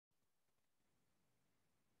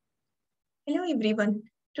Hello everyone.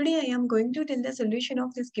 Today I am going to tell the solution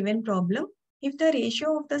of this given problem. If the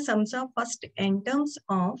ratio of the sums of first n terms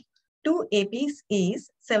of two APs is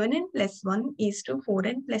 7n plus 1 is to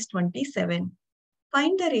 4n plus 27,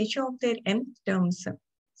 find the ratio of their mth terms.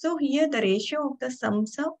 So here the ratio of the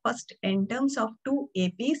sums of first n terms of two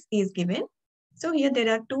APs is given. So here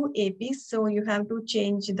there are two APs, so you have to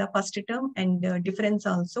change the first term and difference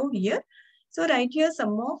also here. So write here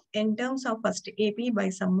sum of n terms of first AP by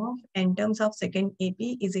sum of n terms of second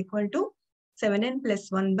AP is equal to 7n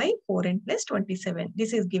plus 1 by 4n plus 27.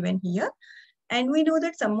 This is given here. And we know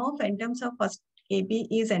that sum of n terms of first AP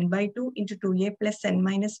is n by 2 into 2a plus n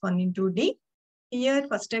minus 1 into d. Here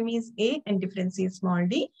first term is a and difference is small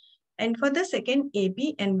d. And for the second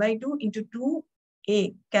AP, n by 2 into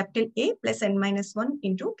 2a, capital A plus n minus 1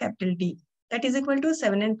 into capital D. That is equal to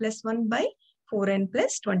 7n plus 1 by 4n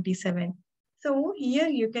plus 27. So here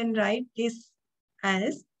you can write this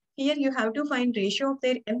as, here you have to find ratio of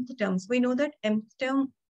their mth terms. We know that mth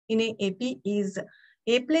term in a AP is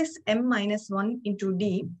a plus m minus 1 into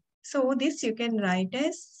d. So this you can write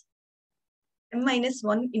as m minus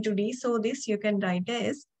 1 into d. So this you can write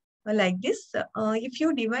as like this. If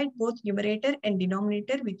you divide both numerator and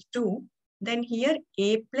denominator with 2, then here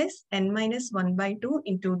a plus n minus 1 by 2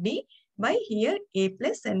 into d by here a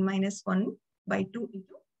plus n minus 1 by 2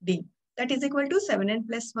 into d. That is equal to 7n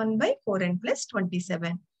plus 1 by 4n plus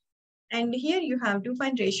 27. And here you have to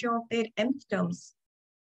find ratio of their mth terms.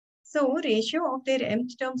 So ratio of their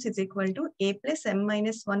mth terms is equal to a plus m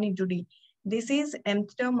minus 1 into d. This is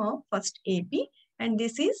mth term of first AP and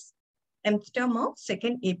this is mth term of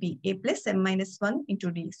second AP, a plus m minus 1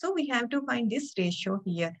 into d. So we have to find this ratio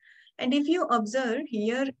here. And if you observe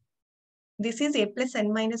here, this is a plus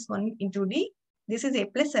n minus 1 into d. This is a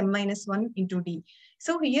plus m minus 1 into d.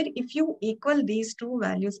 So here if you equal these two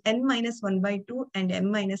values n minus 1 by 2 and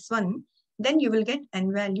m minus 1, then you will get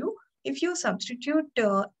n value. If you substitute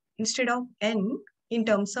instead of n in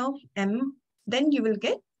terms of m, then you will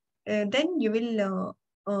get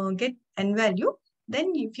get n value.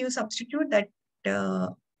 Then if you substitute that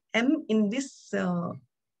m in this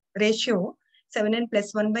ratio 7n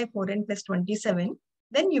plus 1 by 4n plus 27,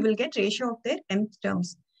 then you will get ratio of their mth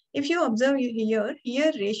terms. If you observe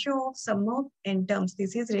here ratio of sum of n terms,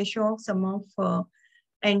 this is ratio of sum of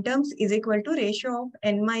n terms is equal to ratio of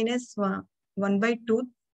n minus 1 by 2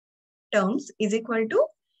 terms is equal to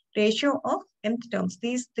ratio of mth terms.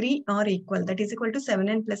 These three are equal. That is equal to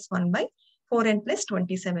 7n plus 1 by 4n plus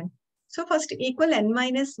 27. So first equal n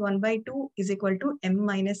minus 1 by 2 is equal to m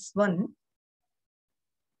minus 1.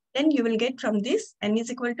 Then you will get from this n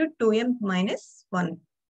is equal to 2m minus 1.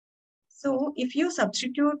 So if you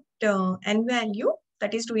substitute n value,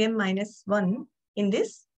 that is 2m minus 1 in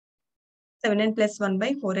this 7n plus 1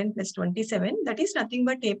 by 4n plus 27, that is nothing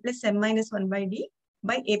but a plus m minus 1 by d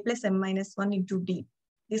by a plus m minus 1 into d.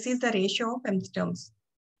 This is the ratio of mth terms.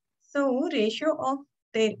 So ratio of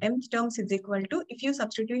their mth terms is equal to, if you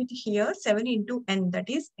substitute here 7 into n,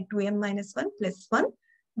 that is 2m minus 1 plus 1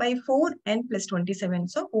 by 4n plus 27.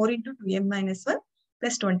 So 4 into 2m minus 1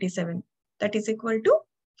 plus 27. That is equal to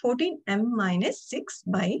 14m minus 6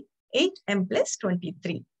 by 8m plus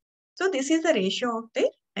 23. So this is the ratio of their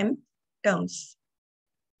mth terms.